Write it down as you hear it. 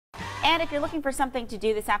And if you're looking for something to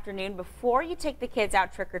do this afternoon before you take the kids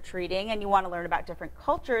out trick-or-treating and you want to learn about different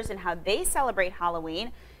cultures and how they celebrate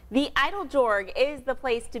Halloween, the Eiteljorg is the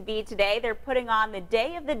place to be today. They're putting on the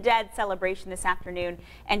Day of the Dead celebration this afternoon.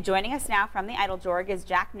 And joining us now from the Eiteljorg is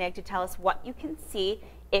Jack Nigg to tell us what you can see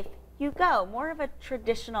if you go. More of a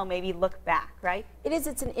traditional maybe look back, right? It is.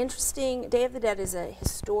 It's an interesting, Day of the Dead is a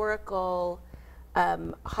historical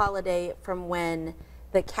holiday from when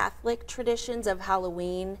the Catholic traditions of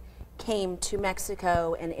Halloween came to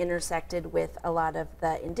Mexico and intersected with a lot of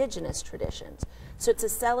the indigenous traditions. So it's a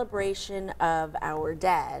celebration of our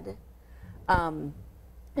dead. And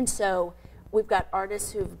so we've got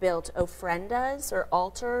artists who've built ofrendas or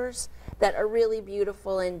altars that are really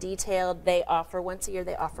beautiful and detailed. They offer, once a year,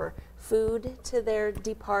 they offer food to their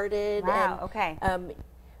departed. Wow, and,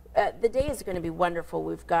 okay. The day is going to be wonderful.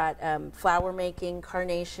 We've got flower making,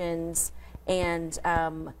 carnations, and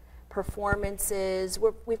performances.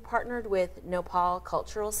 We've partnered with Nopal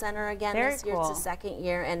Cultural Center again this year. It's the second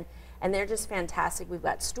year, and they're just fantastic. We've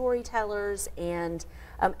got storytellers and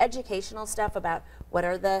educational stuff about what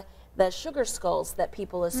are the sugar skulls that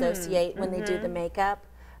people associate when they do the makeup.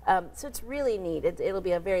 So it's really neat. It'll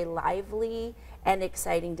be a very lively and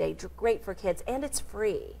exciting day. Great for kids, and it's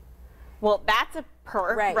free. Well, that's a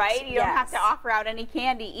perk, right? You don't have to Yes. offer out any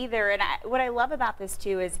candy either. And what I love about this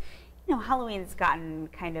too is, you know, Halloween's gotten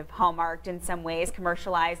kind of hallmarked in some ways,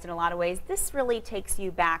 commercialized in a lot of ways. This really takes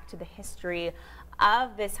you back to the history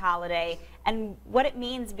of this holiday and what it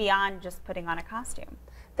means beyond just putting on a costume.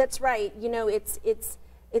 That's right. You know, it's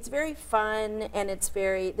very fun, and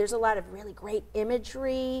there's a lot of really great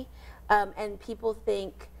imagery, and people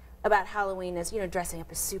think about Halloween as, you know, dressing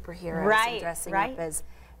up as superheroes and dressing up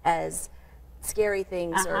as scary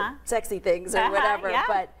things or sexy things or whatever.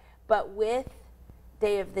 But with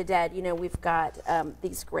Day of the Dead, you know, we've got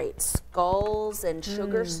these great skulls and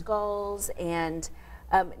sugar skulls and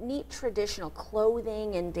neat traditional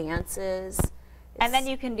clothing and dances. And then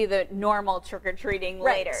you can do the normal trick-or-treating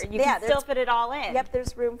later. You can still fit it all in. Yep,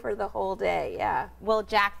 there's room for the whole day, yeah. Well,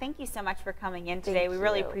 Jack, thank you so much for coming in today. We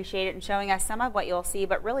really appreciate it and showing us some of what you'll see,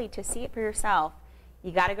 but really to see it for yourself,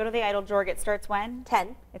 you got to go to the Eiteljorg. It starts when?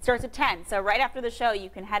 10. It starts at 10. So right after the show, you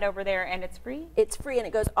can head over there, and it's free? It's free, and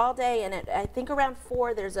it goes all day, and I think around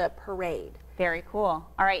 4 there's a parade. Very cool.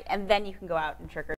 All right, and then you can go out and trick-or-treat.